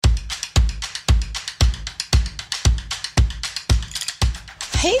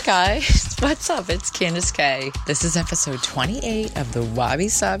Hey guys, what's up? It's Candace K. This is episode 28 of the Wabi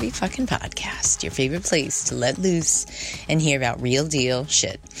Sabi fucking podcast, your favorite place to let loose and hear about real deal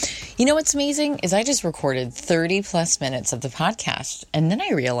shit. You know what's amazing is I just recorded 30 plus minutes of the podcast and then I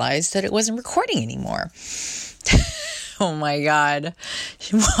realized that it wasn't recording anymore. Oh my God.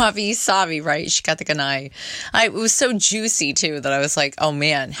 Wabi Sabi, right? Shikatakanai. It was so juicy too that I was like, oh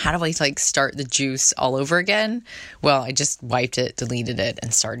man, how do I start the juice all over again? Well, I just wiped it, deleted it,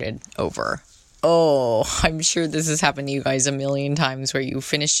 and started over. Oh, I'm sure this has happened to you guys a million times where you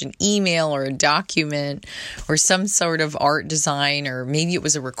finished an email or a document or some sort of art design, or maybe it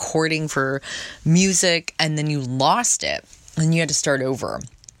was a recording for music and then you lost it and you had to start over.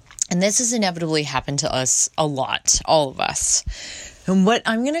 And this has inevitably happened to us a lot, all of us. And what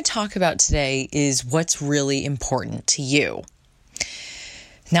I'm going to talk about today is what's really important to you.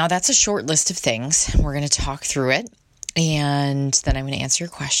 Now, that's a short list of things. We're going to talk through it, and then I'm going to answer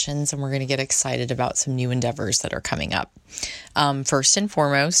your questions, and we're going to get excited about some new endeavors that are coming up. First and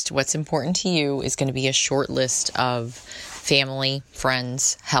foremost, what's important to you is going to be a short list of family,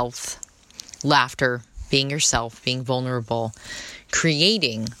 friends, health, laughter, being yourself, being vulnerable,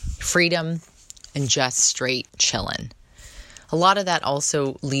 creating freedom, and just straight chillin'. A lot of that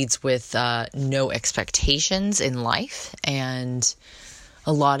also leads with no expectations in life, and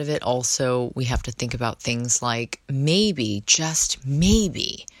a lot of it also we have to think about things like maybe, just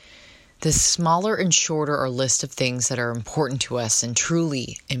maybe, the smaller and shorter our list of things that are important to us and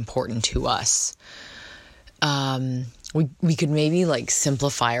truly important to us. We could maybe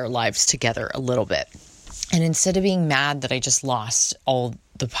simplify our lives together a little bit. And instead of being mad that I just lost all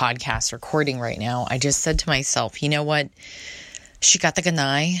the podcast recording right now, I just said to myself, you know what?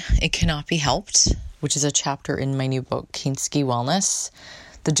 Shikataganai, it cannot be helped, which is a chapter in my new book, Kintsugi Wellness.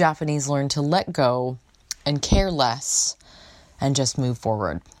 The Japanese learn to let go and care less and just move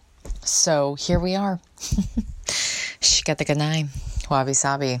forward. So here we are. Shikataganai, wabi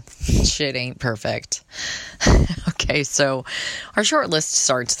sabi. Shit ain't perfect. Okay, so our short list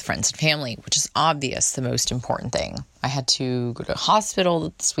starts with friends and family, which is obvious, the most important thing. I had to go to a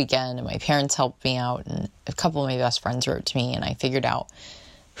hospital this weekend, and my parents helped me out, and a couple of my best friends wrote to me, and I figured out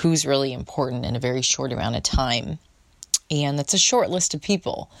who's really important in a very short amount of time. And that's a short list of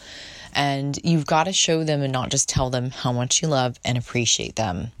people. And you've got to show them and not just tell them how much you love and appreciate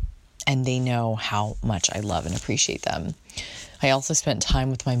them. And they know how much I love and appreciate them. I also spent time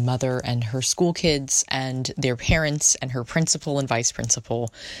with my mother and her school kids and their parents and her principal and vice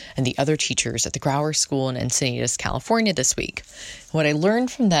principal and the other teachers at the Grauer School in Encinitas, California this week. What I learned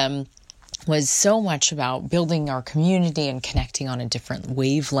from them was so much about building our community and connecting on a different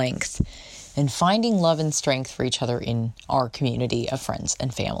wavelength and finding love and strength for each other in our community of friends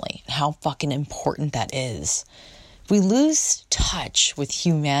and family. How fucking important that is. If we lose touch with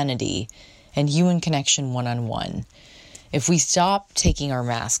humanity and human connection one-on-one, if we stop taking our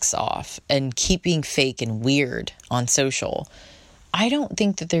masks off and keep being fake and weird on social, I don't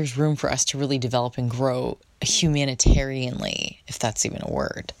think that there's room for us to really develop and grow humanitarianly, if that's even a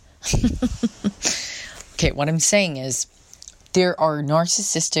word. Okay, what I'm saying is there are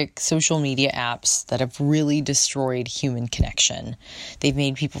narcissistic social media apps that have really destroyed human connection. They've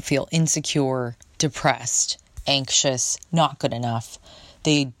made people feel insecure, depressed, anxious, not good enough.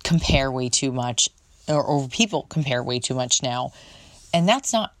 They compare way too much. Or people compare way too much now. And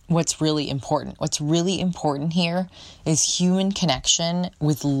that's not what's really important. What's really important here is human connection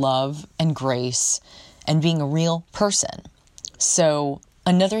with love and grace and being a real person. So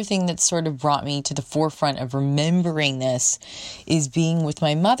another thing that sort of brought me to the forefront of remembering this is being with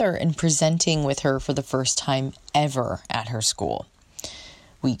my mother and presenting with her for the first time ever at her school.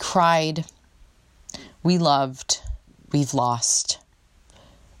 We cried, we loved, we've lost,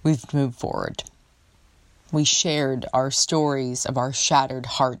 we've moved forward. We shared our stories of our shattered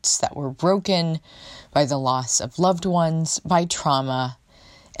hearts that were broken by the loss of loved ones, by trauma,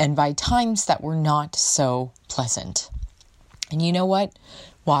 and by times that were not so pleasant. And you know what?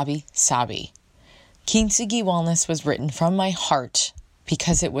 Wabi Sabi. Kintsugi Wellness was written from my heart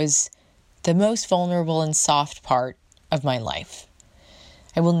because it was the most vulnerable and soft part of my life.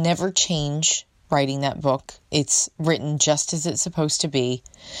 I will never change writing that book. It's written just as it's supposed to be.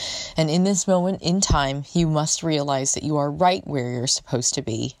 And in this moment in time, you must realize that you are right where you're supposed to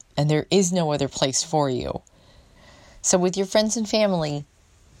be, and there is no other place for you. So with your friends and family,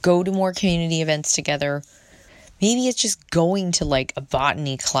 go to more community events together. Maybe it's just going to a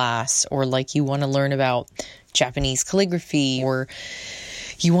botany class, or you want to learn about Japanese calligraphy, or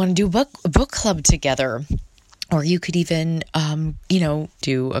you want to do a book club together. Or you could even,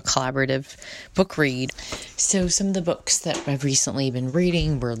 do a collaborative book read. So some of the books that I've recently been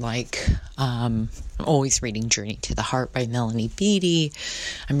reading were like, I'm always reading Journey to the Heart by Melanie Beattie.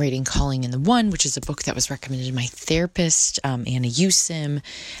 I'm reading Calling in the One, which is a book that was recommended to my therapist, Anna Usim.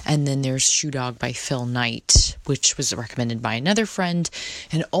 And then there's Shoe Dog by Phil Knight, which was recommended by another friend.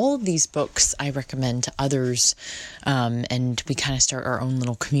 And all of these books I recommend to others. And we kind of start our own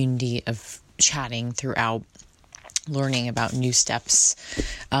little community of chatting throughout, learning about new steps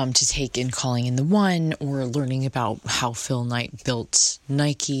to take in Calling in the One, or learning about how Phil Knight built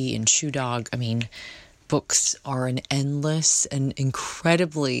Nike and Shoe Dog. I mean, books are an endless and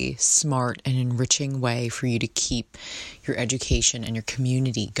incredibly smart and enriching way for you to keep your education and your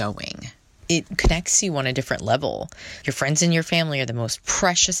community going. It connects you on a different level. Your friends and your family are the most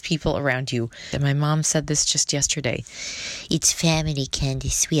precious people around you. And my mom said this just yesterday. It's family,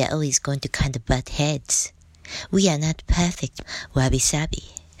 Candice. We are always going to kind of butt heads. We are not perfect, wabi-sabi.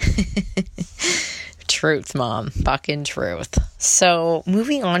 Truth, Mom. Fucking truth. So,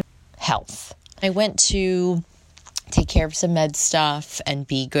 moving on. Health. I went to take care of some med stuff and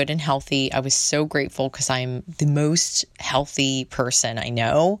be good and healthy. I was so grateful because I'm the most healthy person I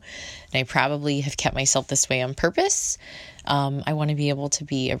know. And I probably have kept myself this way on purpose. I want to be able to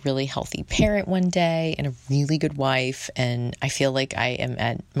be a really healthy parent one day and a really good wife. And I feel like I am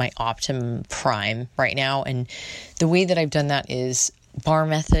at my optimum prime right now. And the way that I've done that is bar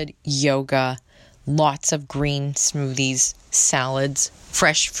method, yoga, lots of green smoothies, salads,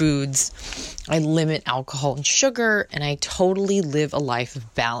 fresh foods. I limit alcohol and sugar, and I totally live a life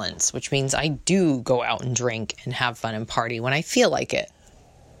of balance, which means I do go out and drink and have fun and party when I feel like it.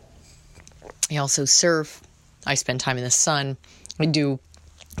 I also surf. I spend time in the sun. I do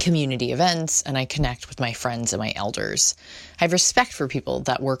community events, and I connect with my friends and my elders. I have respect for people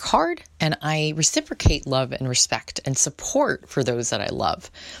that work hard, and I reciprocate love and respect and support for those that I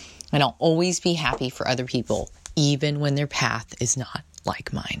love. And I'll always be happy for other people, even when their path is not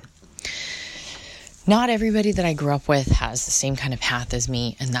like mine. Not everybody that I grew up with has the same kind of path as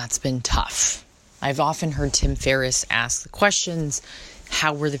me, and that's been tough. I've often heard Tim Ferriss ask the questions,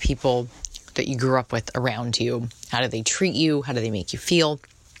 how were the people that you grew up with around you? How do they treat you? How do they make you feel?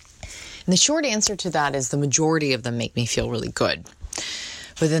 And the short answer to that is the majority of them make me feel really good.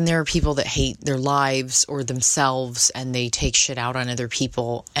 But then there are people that hate their lives or themselves, and they take shit out on other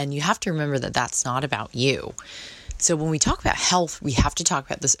people. And you have to remember that that's not about you. So when we talk about health, we have to talk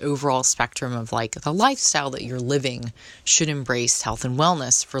about this overall spectrum of like the lifestyle that you're living should embrace health and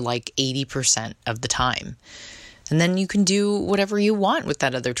wellness for like 80% of the time. And then you can do whatever you want with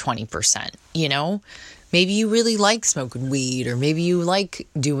that other 20%, you know? Maybe you really like smoking weed, or maybe you like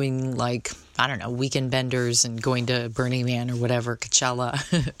doing like, I don't know, weekend benders and going to Burning Man or whatever, Coachella.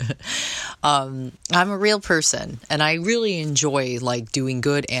 I'm a real person, and I really enjoy like doing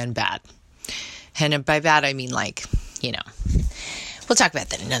good and bad. And by bad, I mean like, you know, we'll talk about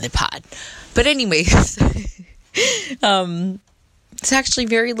that in another pod. But anyways, it's actually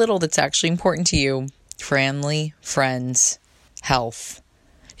very little that's actually important to you. Family, friends, health.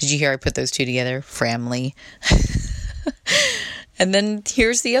 Did you hear I put those two together? Family. And then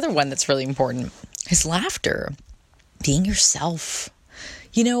here's the other one that's really important, is laughter. Being yourself.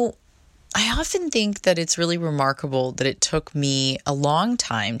 You know, I often think that it's really remarkable that it took me a long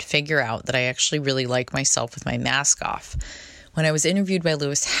time to figure out that I actually really like myself with my mask off. When I was interviewed by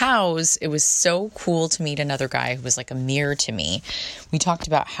Lewis Howes, it was so cool to meet another guy who was like a mirror to me. We talked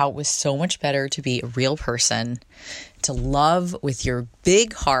about how it was so much better to be a real person, to love with your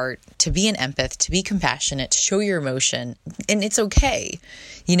big heart, to be an empath, to be compassionate, to show your emotion. And it's okay.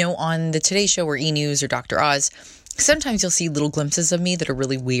 You know, on the Today Show or E! News or Dr. Oz, sometimes you'll see little glimpses of me that are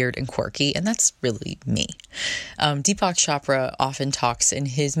really weird and quirky, and that's really me. Deepak Chopra often talks in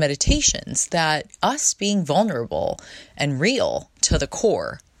his meditations that us being vulnerable and real to the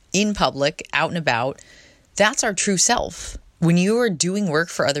core, in public, out and about, that's our true self. When you are doing work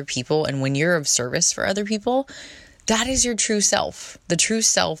for other people and when you're of service for other people, that is your true self. The true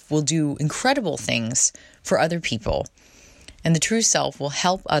self will do incredible things for other people. And the true self will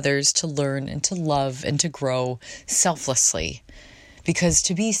help others to learn and to love and to grow selflessly. Because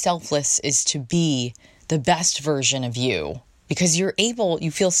to be selfless is to be the best version of you. Because you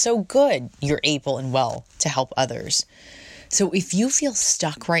feel so good, you're able and well to help others. So if you feel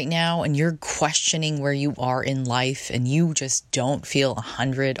stuck right now and you're questioning where you are in life and you just don't feel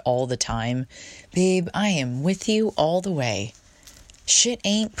 100 all the time, babe, I am with you all the way. Shit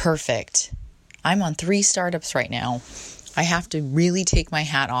ain't perfect. I'm on 3 startups right now. I have to really take my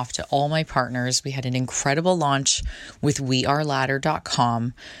hat off to all my partners. We had an incredible launch with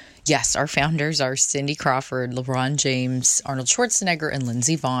weareladder.com. Yes, our founders are Cindy Crawford, LeBron James, Arnold Schwarzenegger, and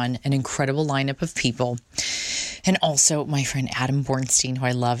Lindsey Vonn, an incredible lineup of people. And also my friend Adam Bornstein, who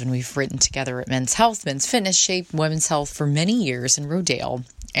I love, and we've written together at Men's Health, Men's Fitness, Shape, Women's Health for many years in Rodale.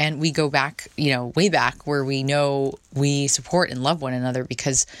 And we go back, way back, where we know we support and love one another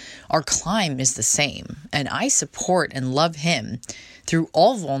because our climb is the same. And I support and love him through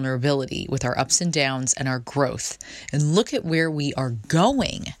all vulnerability with our ups and downs and our growth. And look at where we are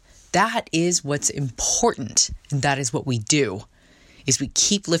going. That is what's important. And that is what we do, is we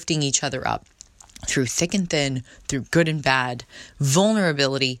keep lifting each other up. Through thick and thin, through good and bad,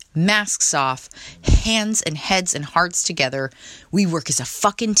 vulnerability, masks off, hands and heads and hearts together. We work as a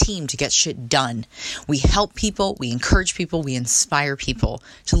fucking team to get shit done. We help people, we encourage people, we inspire people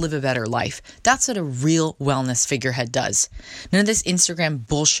to live a better life. That's what a real wellness figurehead does. None of this Instagram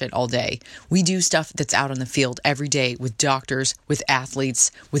bullshit all day. We do stuff that's out on the field every day with doctors, with athletes,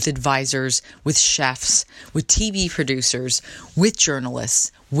 with advisors, with chefs, with TV producers, with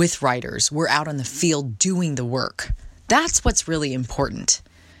journalists, with writers. We're out on the field doing the work. That's what's really important.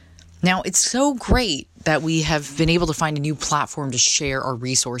 Now, it's so great that we have been able to find a new platform to share our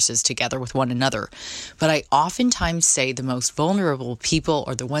resources together with one another. But I oftentimes say the most vulnerable people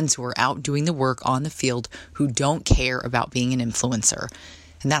are the ones who are out doing the work on the field who don't care about being an influencer.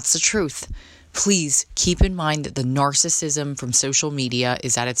 And that's the truth. Please keep in mind that the narcissism from social media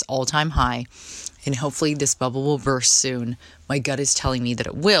is at its all-time high. And hopefully this bubble will burst soon. My gut is telling me that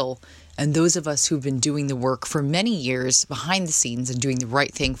it will. And those of us who've been doing the work for many years behind the scenes and doing the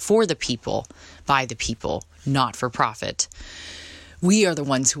right thing for the people, by the people, not for profit, we are the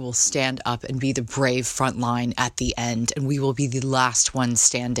ones who will stand up and be the brave front line at the end. And we will be the last ones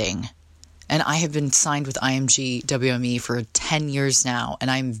standing. And I have been signed with IMG WME for 10 years now, and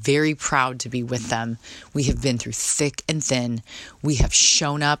I'm very proud to be with them. We have been through thick and thin. We have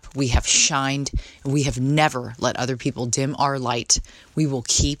shown up, we have shined, and we have never let other people dim our light. We will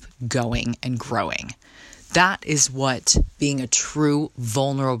keep going and growing. That is what being a true,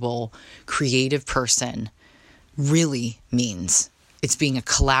 vulnerable, creative person really means. It's being a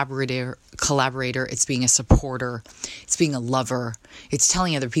collaborator, it's being a supporter, it's being a lover. It's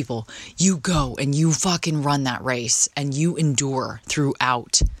telling other people, you go and you fucking run that race and you endure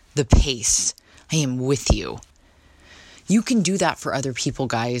throughout the pace. I am with you. You can do that for other people,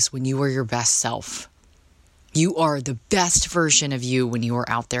 guys, when you are your best self. You are the best version of you when you are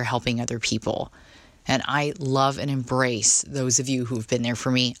out there helping other people. And I love and embrace those of you who have been there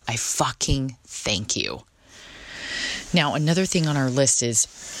for me. I fucking thank you. Now, another thing on our list is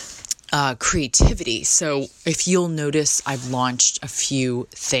creativity. So if you'll notice, I've launched a few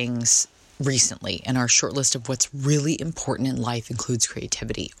things recently, and our short list of what's really important in life includes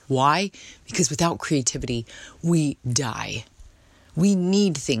creativity. Why? Because without creativity, we die. We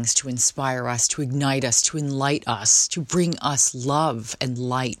need things to inspire us, to ignite us, to enlighten us, to bring us love and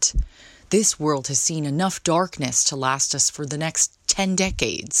light. This world has seen enough darkness to last us for the next 10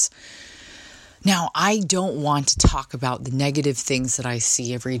 decades. Now, I don't want to talk about the negative things that I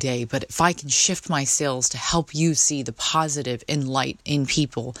see every day, but if I can shift my sails to help you see the positive and light in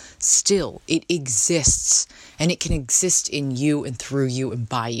people, still, it exists, and it can exist in you and through you and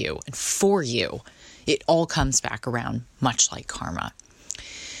by you and for you. It all comes back around, much like karma.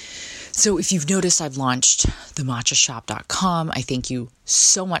 So if you've noticed, I've launched thematchashop.com. I thank you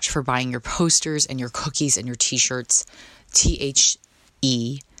so much for buying your posters and your cookies and your t-shirts. TheMatchaShoppe,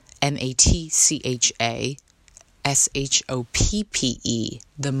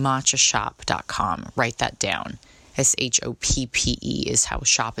 thematchashop.com. Write that down. SHOPPE is how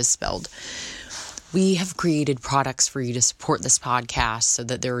shop is spelled. We have created products for you to support this podcast so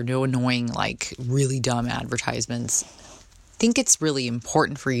that there are no annoying, really dumb advertisements. I think it's really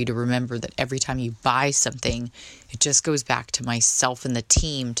important for you to remember that every time you buy something, it just goes back to myself and the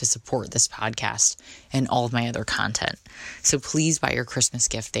team to support this podcast and all of my other content. So please buy your Christmas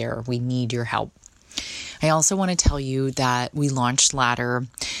gift there. We need your help. I also want to tell you that we launched Ladder.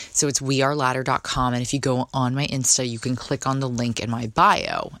 So it's weareladder.com. And if you go on my Insta, you can click on the link in my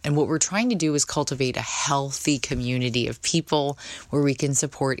bio. And what we're trying to do is cultivate a healthy community of people where we can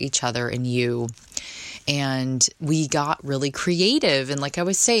support each other and you. And we got really creative. And like I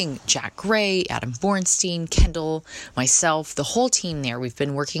was saying, Jack Gray, Adam Bornstein, Kendall, myself, the whole team there, we've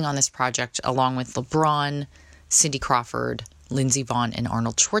been working on this project along with LeBron, Cindy Crawford, Lindsey Vonn, and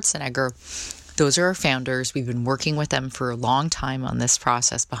Arnold Schwarzenegger. Those are our founders. We've been working with them for a long time on this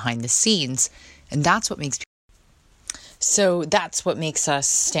process behind the scenes. And that's what makes us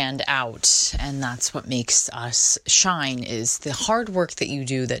stand out. And that's what makes us shine, is the hard work that you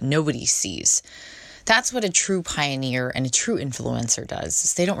do that nobody sees. That's what a true pioneer and a true influencer does.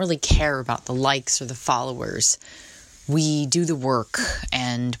 Is they don't really care about the likes or the followers. We do the work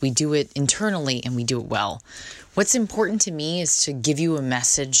and we do it internally and we do it well. What's important to me is to give you a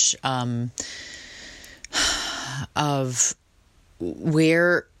message of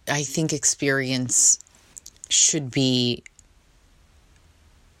where I think experience should be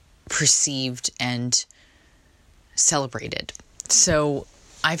perceived and celebrated. So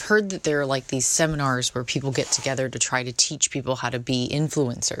I've heard that there are like these seminars where people get together to try to teach people how to be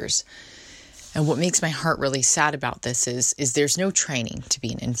influencers. And what makes my heart really sad about this is there's no training to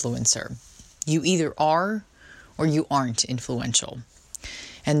be an influencer. You either are or you aren't influential.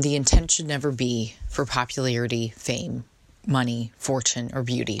 And the intent should never be for popularity, fame, money, fortune, or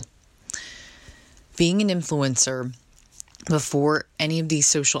beauty. Being an influencer before any of these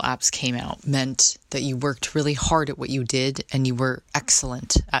social apps came out meant that you worked really hard at what you did and you were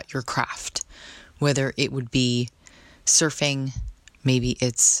excellent at your craft. Whether it would be surfing, maybe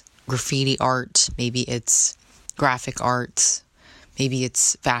it's graffiti art, maybe it's graphic arts, maybe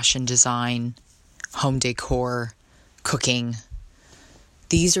it's fashion design, home decor, cooking.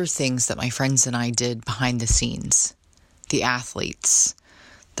 These are things that my friends and I did behind the scenes. The athletes,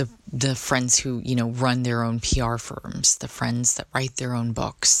 the friends who, run their own PR firms, the friends that write their own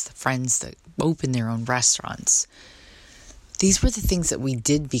books, the friends that open their own restaurants. These were the things that we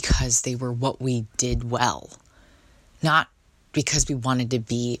did because they were what we did well, not because we wanted to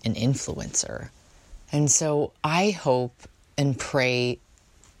be an influencer. And so I hope and pray,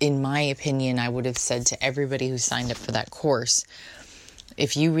 in my opinion, I would have said to everybody who signed up for that course,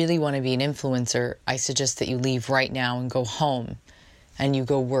 if you really want to be an influencer, I suggest that you leave right now and go home and you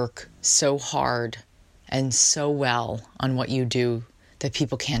go work so hard and so well on what you do that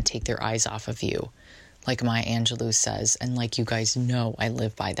people can't take their eyes off of you. Like Maya Angelou says, and like you guys know, I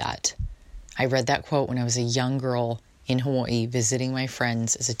live by that. I read that quote when I was a young girl in Hawaii, visiting my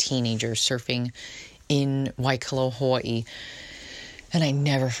friends as a teenager, surfing in Waikolo, Hawaii. And I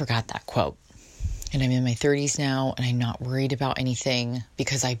never forgot that quote. And I'm in my 30s now, and I'm not worried about anything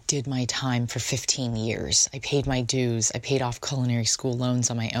because I did my time for 15 years. I paid my dues. I paid off culinary school loans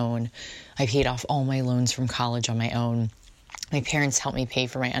on my own. I paid off all my loans from college on my own. My parents helped me pay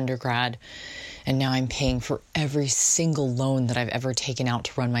for my undergrad. And now I'm paying for every single loan that I've ever taken out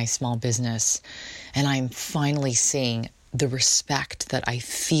to run my small business. And I'm finally seeing the respect that I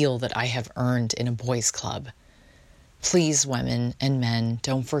feel that I have earned in a boys' club. Please, women and men,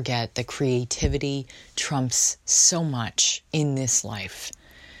 don't forget that creativity trumps so much in this life.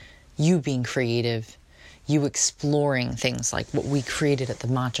 You being creative, you exploring things like what we created at the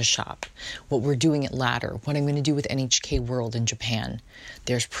matcha shop, what we're doing at Ladder, what I'm going to do with NHK World in Japan.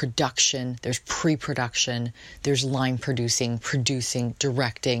 There's production, there's pre-production, there's line producing,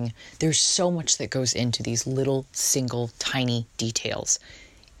 directing. There's so much that goes into these little, single, tiny details.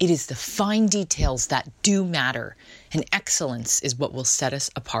 It is the fine details that do matter, and excellence is what will set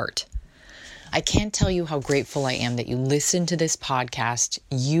us apart. I can't tell you how grateful I am that you listen to this podcast.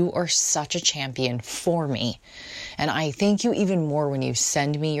 You are such a champion for me. And I thank you even more when you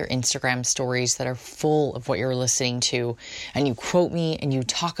send me your Instagram stories that are full of what you're listening to, and you quote me and you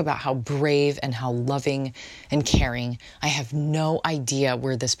talk about how brave and how loving and caring. I have no idea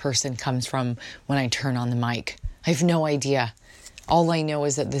where this person comes from when I turn on the mic. I have no idea. All I know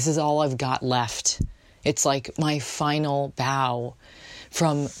is that this is all I've got left. It's like my final bow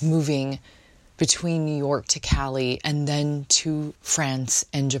from moving between New York to Cali and then to France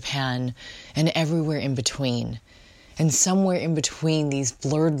and Japan and everywhere in between. And somewhere in between these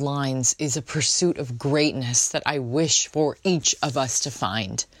blurred lines is a pursuit of greatness that I wish for each of us to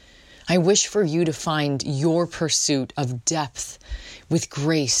find. I wish for you to find your pursuit of depth with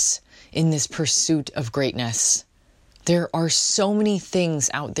grace in this pursuit of greatness. There are so many things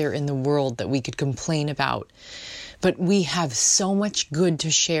out there in the world that we could complain about, but we have so much good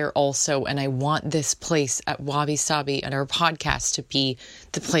to share also, and I want this place at Wabi Sabi and our podcast to be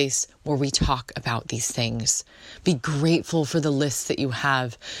the place where we talk about these things. Be grateful for the lists that you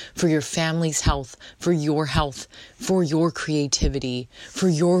have, for your family's health, for your creativity, for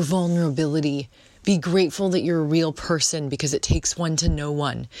your vulnerability. Be grateful that you're a real person because it takes one to know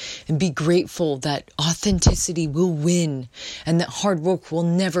one. And be grateful that authenticity will win and that hard work will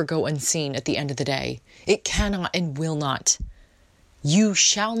never go unseen at the end of the day. It cannot and will not. You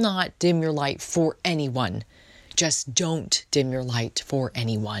shall not dim your light for anyone. Just don't dim your light for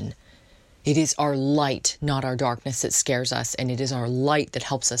anyone. It is our light, not our darkness, that scares us. And it is our light that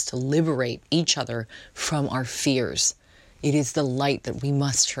helps us to liberate each other from our fears. It is the light that we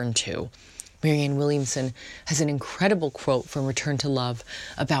must turn to. Marianne Williamson has an incredible quote from Return to Love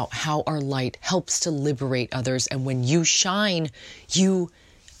about how our light helps to liberate others. And when you shine, you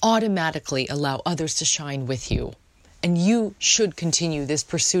automatically allow others to shine with you. And you should continue this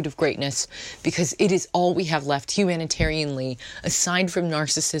pursuit of greatness because it is all we have left humanitarianly, aside from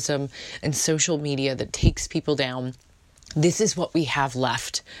narcissism and social media that takes people down. This is what we have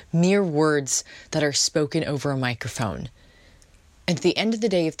left. Mere words that are spoken over a microphone. And at the end of the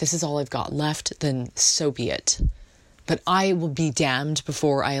day, if this is all I've got left, then so be it. But I will be damned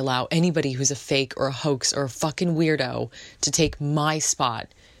before I allow anybody who's a fake or a hoax or a fucking weirdo to take my spot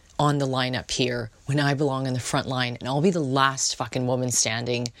on the lineup here when I belong in the front line, and I'll be the last fucking woman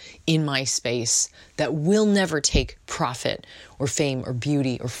standing in my space that will never take profit or fame or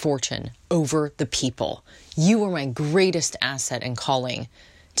beauty or fortune over the people. You are my greatest asset and calling,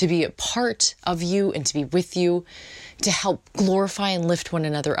 to be a part of you and to be with you, to help glorify and lift one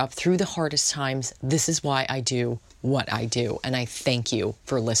another up through the hardest times. This is why I do what I do, and I thank you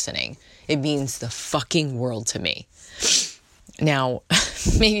for listening. It means the fucking world to me. Now,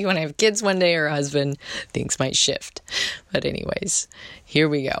 maybe when I have kids one day or a husband, things might shift. But anyways, here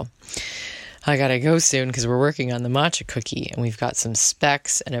we go. I gotta go soon because we're working on the matcha cookie and we've got some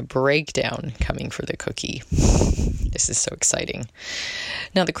specs and a breakdown coming for the cookie. This is so exciting.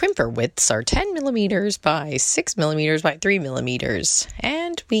 Now, the crimper widths are 10 millimeters by 6 millimeters by 3 millimeters,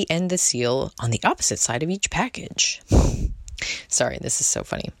 and we end the seal on the opposite side of each package. Sorry, this is so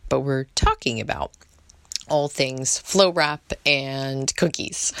funny, but we're talking about all things flow wrap and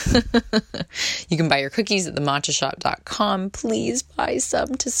cookies. You can buy your cookies at thematchashop.com. Please buy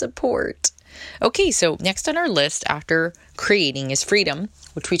some to support. Okay, so next on our list after creating is freedom,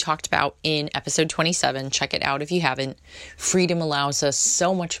 which we talked about in episode 27. Check it out if you haven't. Freedom allows us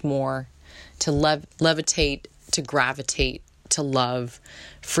so much more to levitate, to gravitate, to love.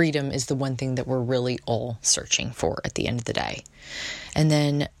 Freedom is the one thing that we're really all searching for at the end of the day. And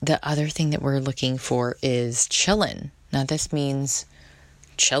then the other thing that we're looking for is chillin'. Now this means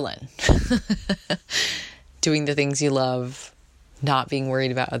chillin'. Doing the things you love, not being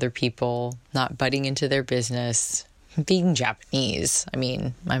worried about other people, not butting into their business, being Japanese. I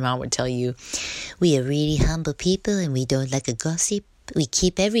mean, my mom would tell you, we are really humble people and we don't like a gossip. We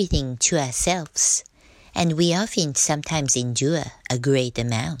keep everything to ourselves. And we often sometimes endure a great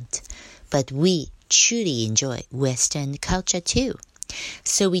amount. But we truly enjoy Western culture too.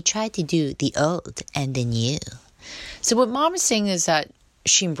 So we try to do the old and the new. So what mom is saying is that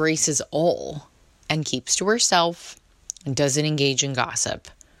she embraces all and keeps to herself and doesn't engage in gossip.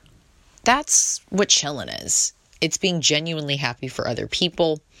 That's what chillin' is. It's being genuinely happy for other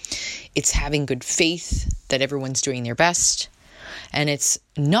people. It's having good faith that everyone's doing their best. And it's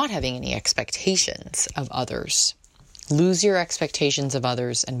not having any expectations of others. Lose your expectations of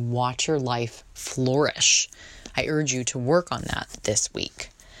others and watch your life flourish. I urge you to work on that this week.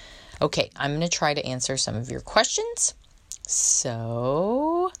 Okay, I'm going to try to answer some of your questions.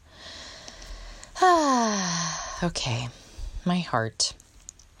 So, okay, my heart,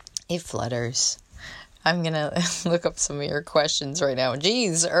 it flutters. I'm going to look up some of your questions right now.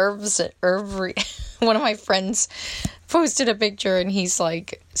 Geez, one of my friends posted a picture and he's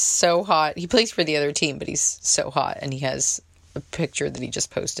like so hot. He plays for the other team, but he's so hot. And he has a picture that he just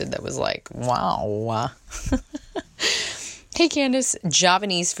posted that was like, wow. Hey, Candace,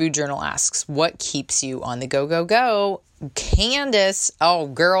 Javanese Food Journal asks, what keeps you on the go? Candace, oh,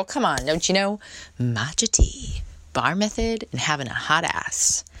 girl, come on. Don't you know? Matcha tea, bar method, and having a hot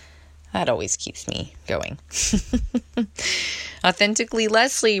ass. That always keeps me going. Authentically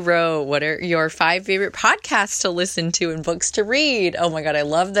Leslie wrote, what are your 5 favorite podcasts to listen to and books to read? Oh my God, I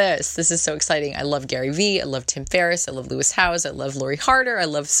love this. This is so exciting. I love Gary Vee. I love Tim Ferriss. I love Lewis Howes. I love Lori Harder. I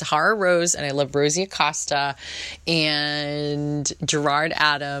love Sahara Rose. And I love Rosie Acosta and Gerard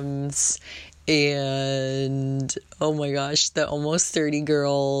Adams. And oh my gosh, the Almost 30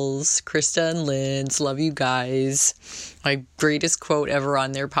 Girls, Krista and Linz, love you guys. My greatest quote ever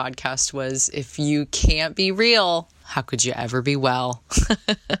on their podcast was, if you can't be real, how could you ever be well?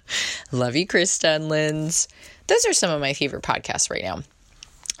 Love you, Krista and Linz. Those are some of my favorite podcasts right now.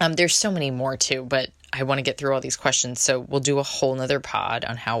 There's so many more too, but I want to get through all these questions. So we'll do a whole nother pod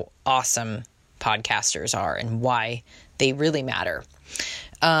on how awesome podcasters are and why they really matter.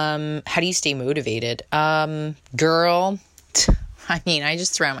 How do you stay motivated? Girl, I mean, I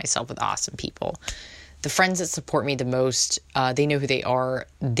just surround myself with awesome people. The friends that support me the most, they know who they are.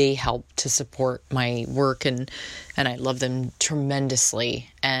 They help to support my work and I love them tremendously.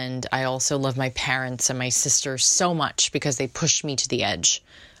 And I also love my parents and my sister so much because they pushed me to the edge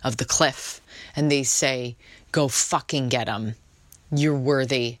of the cliff and they say, go fucking get them. You're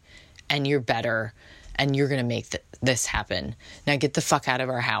worthy. and you're better, and you're going to make this happen. Now get the fuck out of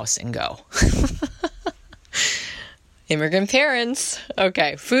our house and go. Immigrant parents.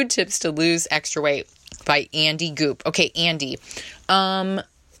 Okay, food tips to lose extra weight by Andy Goop. Okay, Andy.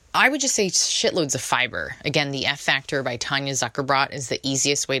 I would just say shitloads of fiber. Again, the F Factor by Tanya Zuckerbrot is the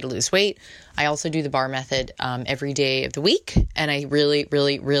easiest way to lose weight. I also do the bar method every day of the week, and I really,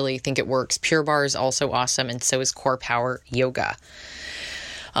 really, really think it works. Pure Barre is also awesome, and so is Core Power Yoga.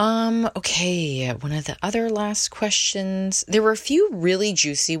 Okay, one of the other last questions. There were a few really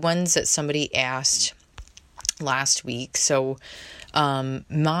juicy ones that somebody asked last week. So,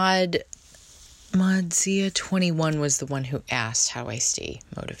 Modzia21 was the one who asked how I stay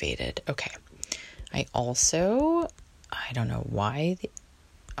motivated. Okay. I don't know why.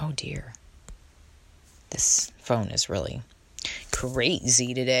 Oh dear. This phone is really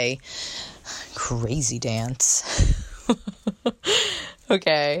crazy today. Crazy dance.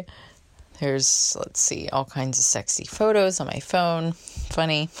 Okay. There's, let's see, all kinds of sexy photos on my phone.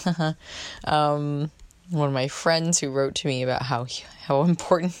 Funny. One of my friends who wrote to me about how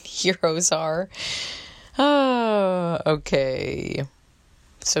important heroes are. Oh, okay.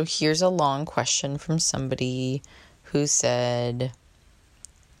 So here's a long question from somebody who said,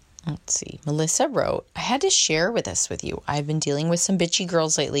 let's see, Melissa wrote, I had to share this with you. I've been dealing with some bitchy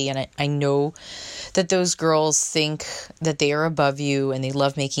girls lately, and I know that those girls think that they are above you and they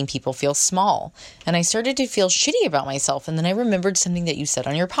love making people feel small. And I started to feel shitty about myself, and then I remembered something that you said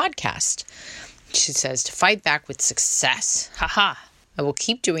on your podcast. She says, to fight back with success. Haha. I will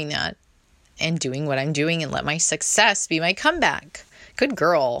keep doing that and doing what I'm doing and let my success be my comeback. Good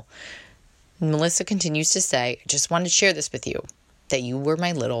girl. Melissa continues to say, I just wanted to share this with you, that you were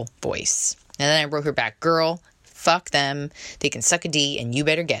my little voice. And then I wrote her back, girl, fuck them. They can suck a D and you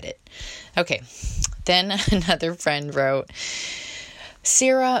better get it. Okay. Then another friend wrote,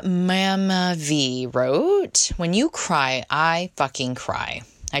 Sarah Mama V wrote, when you cry, I fucking cry.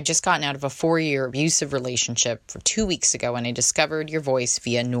 I just gotten out of a 4-year abusive relationship for 2 weeks ago, and I discovered your voice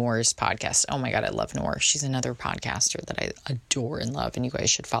via Noor's podcast. Oh my God, I love Noor. She's another podcaster that I adore and love, and you guys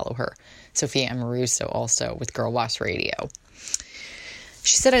should follow her. Sophia Amoruso also with Girl Boss Radio.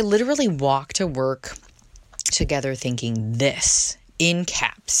 She said, I literally walk to work together thinking this, in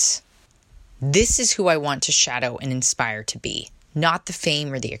caps. This is who I want to shadow and inspire to be, not the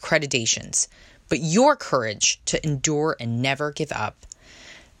fame or the accreditations, but your courage to endure and never give up.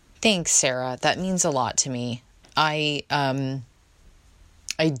 Thanks, Sarah. That means a lot to me. I don't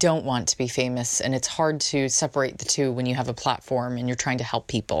want to be famous, and it's hard to separate the two when you have a platform and you're trying to help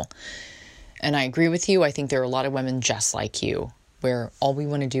people. And I agree with you. I think there are a lot of women just like you, where all we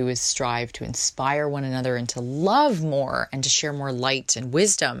want to do is strive to inspire one another and to love more and to share more light and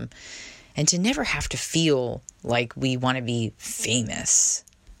wisdom and to never have to feel like we want to be famous.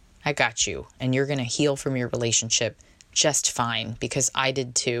 I got you, and you're going to heal from your relationship just fine, because I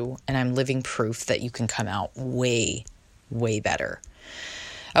did too, and I'm living proof that you can come out way, way better.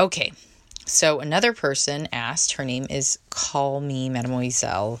 Okay, so another person asked, her name is Call Me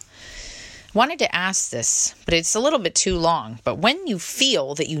Mademoiselle. Wanted to ask this, but it's a little bit too long. But when you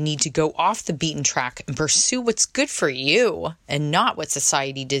feel that you need to go off the beaten track and pursue what's good for you and not what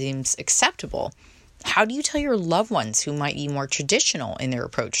society deems acceptable, how do you tell your loved ones who might be more traditional in their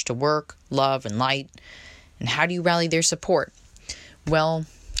approach to work, love, and light? And how do you rally their support? Well,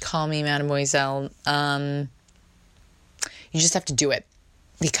 Call Me Mademoiselle, you just have to do it.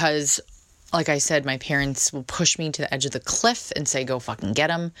 Because, like I said, my parents will push me to the edge of the cliff and say, go fucking get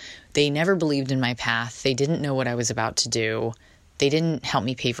them. They never believed in my path. They didn't know what I was about to do. They didn't help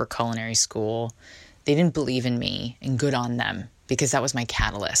me pay for culinary school. They didn't believe in me, and good on them, because that was my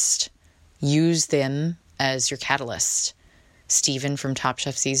catalyst. Use them as your catalyst. Steven from Top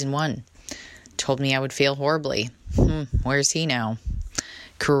Chef Season 1 told me I would fail horribly. Where's he now?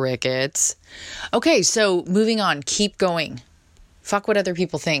 Crickets. Okay, so moving on. Keep going. Fuck what other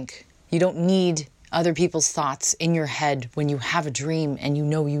people think. You don't need other people's thoughts in your head when you have a dream and you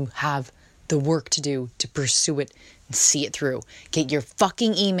know you have the work to do to pursue it and see it through. Get your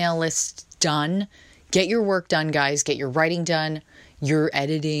fucking email list done. Get your work done, guys. Get your writing done. Your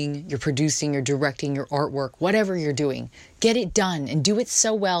editing, your producing, your directing, your artwork, whatever you're doing. Get it done and do it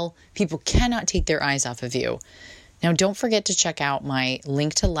so well people cannot take their eyes off of you. Now, don't forget to check out my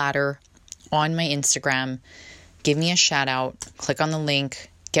link to Ladder on my Instagram. Give me a shout out. Click on the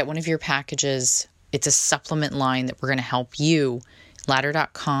link. Get one of your packages. It's a supplement line that we're going to help you.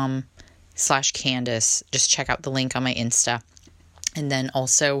 Ladder.com/Candace. Just check out the link on my Insta. And then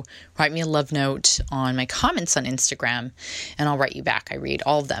also write me a love note on my comments on Instagram, and I'll write you back. I read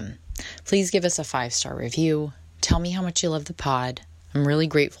all of them. Please give us a 5-star review. Tell me how much you love the pod. I'm really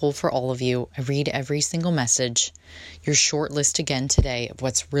grateful for all of you. I read every single message. Your short list again today of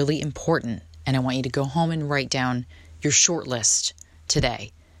what's really important. And I want you to go home and write down your short list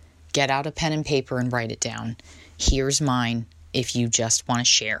today. Get out a pen and paper and write it down. Here's mine if you just want to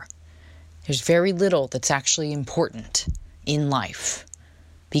share. There's very little that's actually important in life.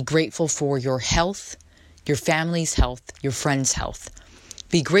 Be grateful for your health, your family's health, your friends' health.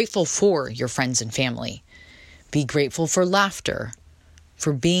 Be grateful for your friends and family. Be grateful for laughter,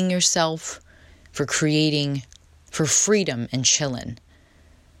 for being yourself, for creating, for freedom and chillin'.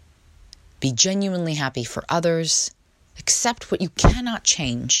 Be genuinely happy for others. Accept what you cannot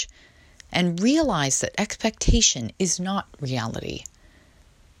change. And realize that expectation is not reality.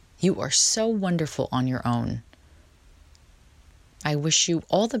 You are so wonderful on your own. I wish you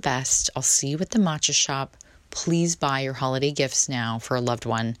all the best. I'll see you at the matcha shop. Please buy your holiday gifts now for a loved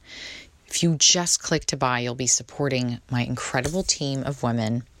one. If you just click to buy, you'll be supporting my incredible team of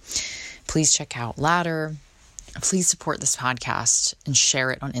women. Please check out Ladder. Please support this podcast and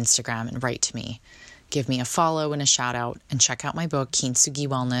share it on Instagram and write to me. Give me a follow and a shout out, and check out my book, Kintsugi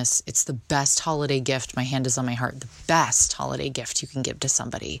Wellness. It's the best holiday gift. My hand is on my heart. The best holiday gift you can give to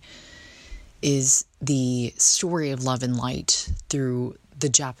somebody is the story of love and light through the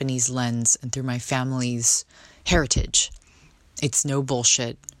Japanese lens and through my family's heritage. It's no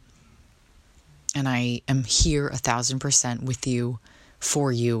bullshit. And I am here 1,000% with you,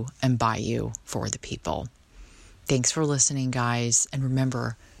 for you, and by you, for the people. Thanks for listening, guys. And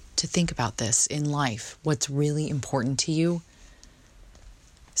remember to think about this in life. What's really important to you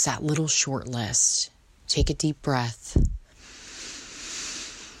is that little short list. Take a deep breath.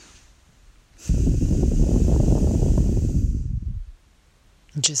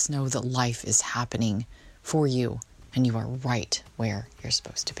 Just know that life is happening for you and you are right where you're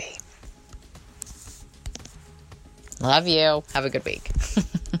supposed to be. Love you. Have a good week.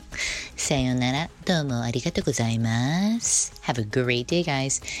 さよなら。どうもありがとうございます。Have a great day,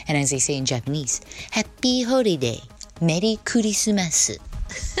 guys. And as they say in Japanese, Happy Holiday. Merry Christmas.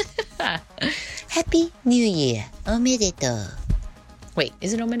 Happy New Year. おめでとう。Wait,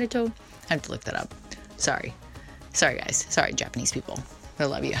 is it omedetou? I have to look that up. Sorry. Sorry, guys. Sorry, Japanese people. I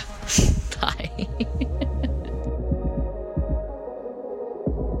love you. Bye.